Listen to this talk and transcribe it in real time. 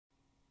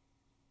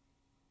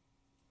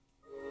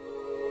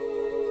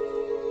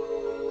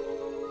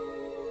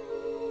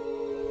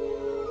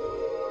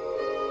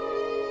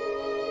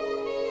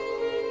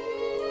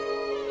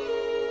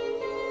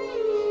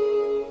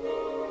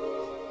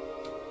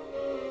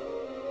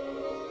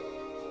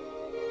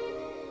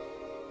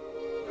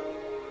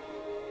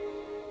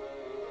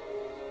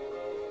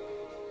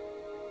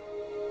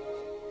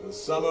The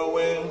summer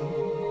wind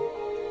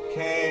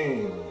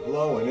came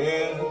blowing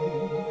in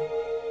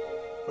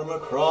from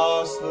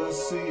across the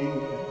sea.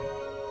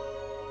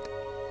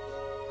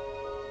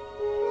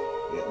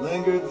 It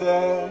lingered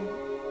there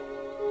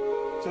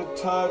to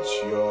touch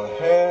your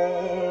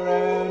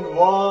hair and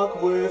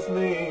walk with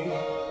me.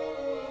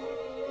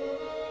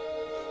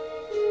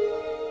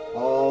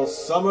 All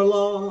summer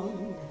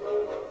long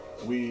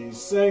we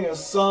sang a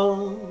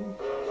song,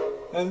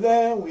 and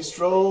then we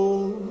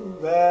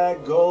strolled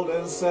that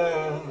golden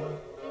sand.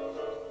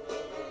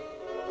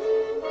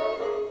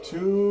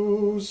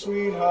 Two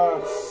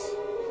sweethearts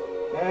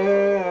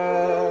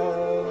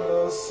and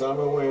the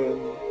summer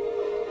wind.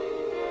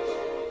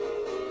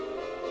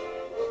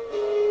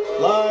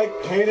 Like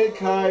painted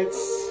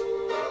kites,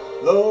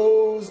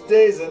 those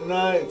days and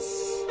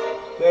nights,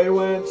 they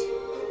went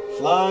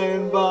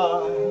flying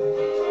by.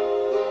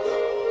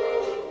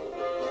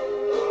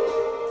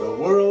 The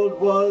world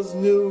was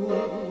new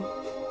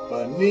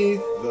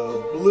beneath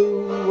the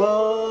blue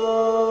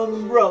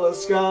umbrella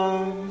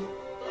sky,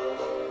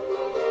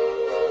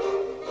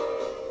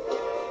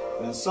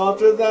 and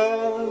softer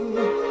than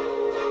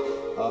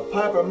a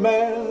piper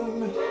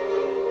man,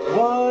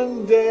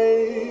 one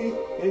day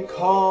it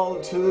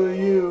called to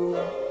you.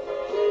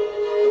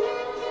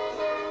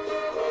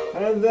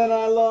 And then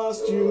I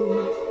lost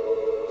you,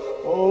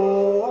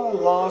 oh, I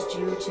lost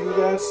you to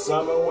that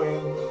summer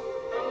wind.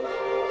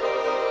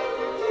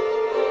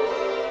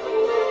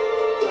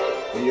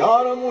 The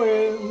autumn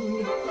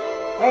wind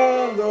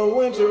and the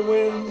winter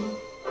wind,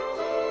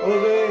 oh,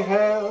 they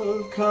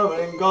have come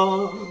and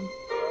gone.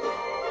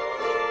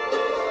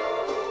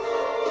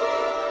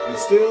 And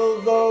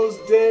still those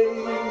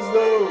days,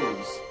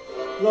 those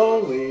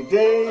lonely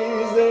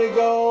days, they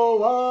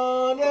go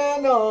on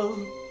and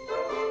on.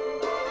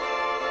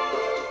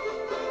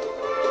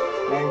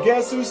 And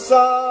guess who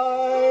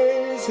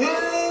sighs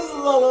his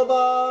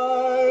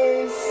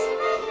lullabies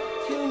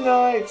through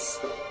nights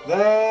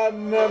that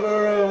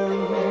never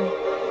end?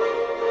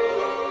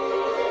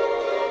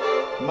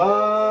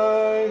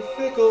 My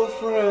fickle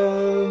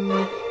friend,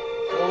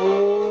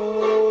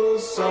 oh, the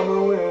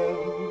summer wind.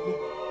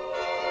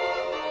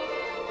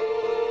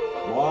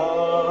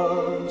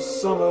 Warm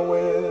summer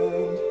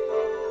wind,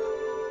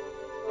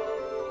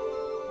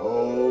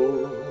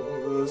 oh,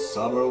 the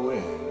summer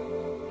wind.